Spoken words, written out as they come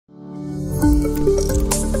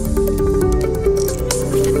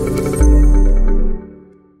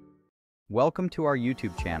Welcome to our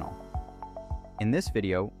YouTube channel. In this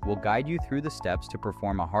video, we'll guide you through the steps to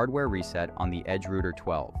perform a hardware reset on the EdgeRouter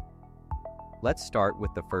 12. Let's start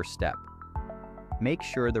with the first step. Make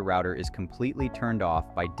sure the router is completely turned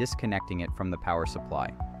off by disconnecting it from the power supply.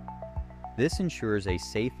 This ensures a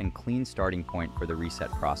safe and clean starting point for the reset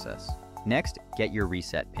process. Next, get your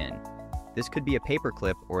reset pin. This could be a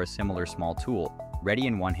paperclip or a similar small tool, ready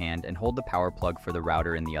in one hand and hold the power plug for the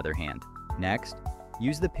router in the other hand. Next,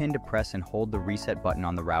 use the pin to press and hold the reset button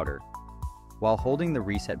on the router. While holding the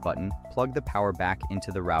reset button, plug the power back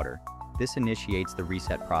into the router. This initiates the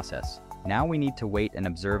reset process. Now we need to wait and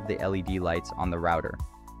observe the LED lights on the router.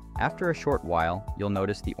 After a short while, you'll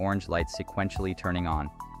notice the orange lights sequentially turning on,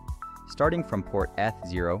 starting from port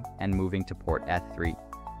ETH0 and moving to port ETH3.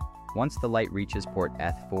 Once the light reaches port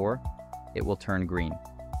ETH4, it will turn green.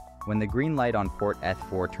 When the green light on port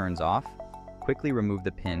ETH4 turns off, quickly remove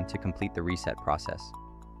the pin to complete the reset process.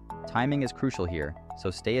 Timing is crucial here,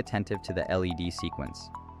 so stay attentive to the LED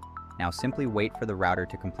sequence. Now simply wait for the router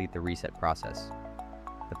to complete the reset process.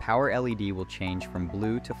 The power LED will change from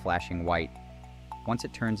blue to flashing white. Once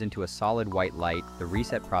it turns into a solid white light, the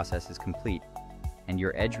reset process is complete, and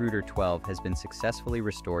your EdgeRouter 12 has been successfully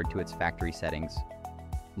restored to its factory settings.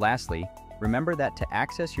 Lastly, remember that to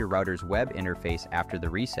access your router's web interface after the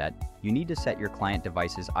reset, you need to set your client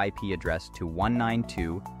device's IP address to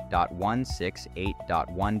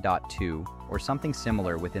 192.168.1.2 or something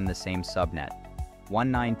similar within the same subnet,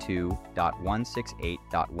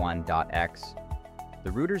 192.168.1.x.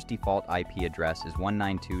 The router's default IP address is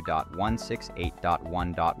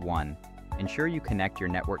 192.168.1.1. Ensure you connect your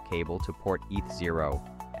network cable to port ETH0,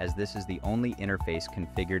 as this is the only interface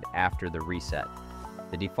configured after the reset.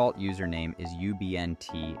 The default username is ubnt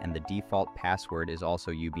and the default password is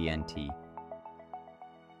also ubnt.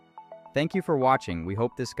 Thank you for watching. We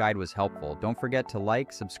hope this guide was helpful. Don't forget to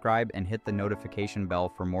like, subscribe, and hit the notification bell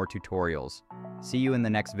for more tutorials. See you in the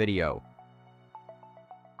next video.